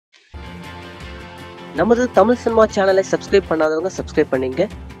நமது தமிழ் சினிமா சேனலை சப்ஸ்கிரைப் பண்ணாதவங்க சப்ஸ்கிரைப் பண்ணீங்க.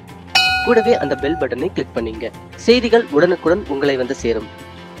 கூடவே அந்த பெல் பட்டனை கிளிக் பண்ணீங்க. செய்திகள் உடனுக்குடன் உங்களை வந்து சேரும்.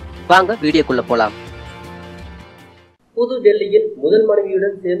 வாங்க வீடியோக்குள்ள போலாம். புது டெல்லியில் முதல்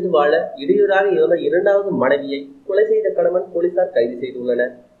மனைவியுடன் சேர்ந்து வாழ இடையூறாக இருந்த இரண்டாவது மனைவியை கொலை செய்த கணவன் போலீசார் கைது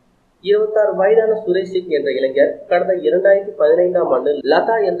செய்துள்ளனர். 26 வயதான சுரேஷ் சிங் என்ற இளைஞர் கடந்த 2015ஆம் ஆண்டு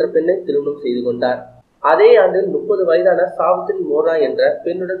லதா என்ற பெண்ணை திருமணம் செய்து கொண்டார். அதே ஆண்டில் 30 வயதான சாவித்ரி மோரா என்ற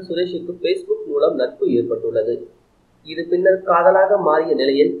பெண்ணுடன் சுரேஷுக்கு பேஸ்புக் மூலம் நட்பு ஏற்பட்டுள்ளது. இது பின்னர் காதலாக மாறிய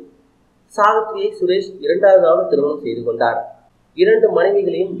நிலையில் சாவித்ரியை சுரேஷ் இரண்டாவதாக திருமணம் செய்து கொண்டார். 2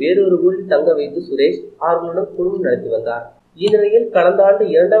 மனைவிகளையும் வேறொரு ஊரில் தங்க வைத்து சுரேஷ் அவர்களுடன் குடும்பம் நடத்தி வந்தார். இந்நிலையில் கடந்த ஆண்டு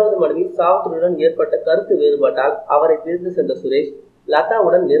 2வது மனைவி சாவித்ரியுடன் ஏற்பட்ட கருத்து வேறுபாட்டால் அவரை பிரிந்து சென்ற சுரேஷ்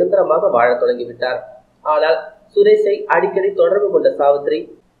லதாவுடன் நிரந்தரமாக வாழ தொடங்கிவிட்டார். ஆனால் சுரேஷை அடிக்கடி தொடர்பு கொண்ட சாவித்ரி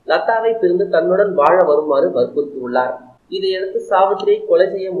லதாவை பிரிந்து தன்னுடன் வாழ வருமாறு வற்புறுத்தியுள்ளார். இதையடுத்து சாவித்ரியை கொலை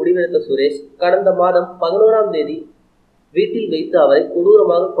செய்ய முடிவெடுத்த சுரேஷ் கடந்த மாதம் 11ஆம் தேதி வீட்டில் வைத்து அவரை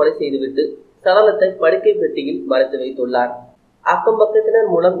கொடூரமாக கொலை செய்துவிட்டு சடலத்தை படுக்கை பெட்டியில் மறைத்து வைத்துள்ளார். அக்கம்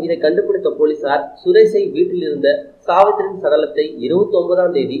பக்கத்தினர் மூலம் இதை கண்டுபிடித்த போலீசார் சுரேஷை வீட்டில் இருந்த சாவித்ரியின் சடலத்தை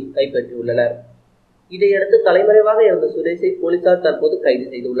 29ஆம் தேதி கைப்பற்றியுள்ளனர். இதையடுத்து தலைமறைவாக இருந்த சுரேஷை போலீசார் தற்போது கைது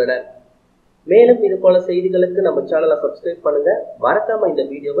செய்துள்ளனர். மேலும் இது போல செய்திகளுக்கு நம்ம சேனலை சப்ஸ்கிரைப் பண்ணுங்க. மறக்காம இந்த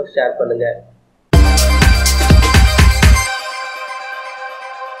வீடியோவை ஷேர் பண்ணுங்க.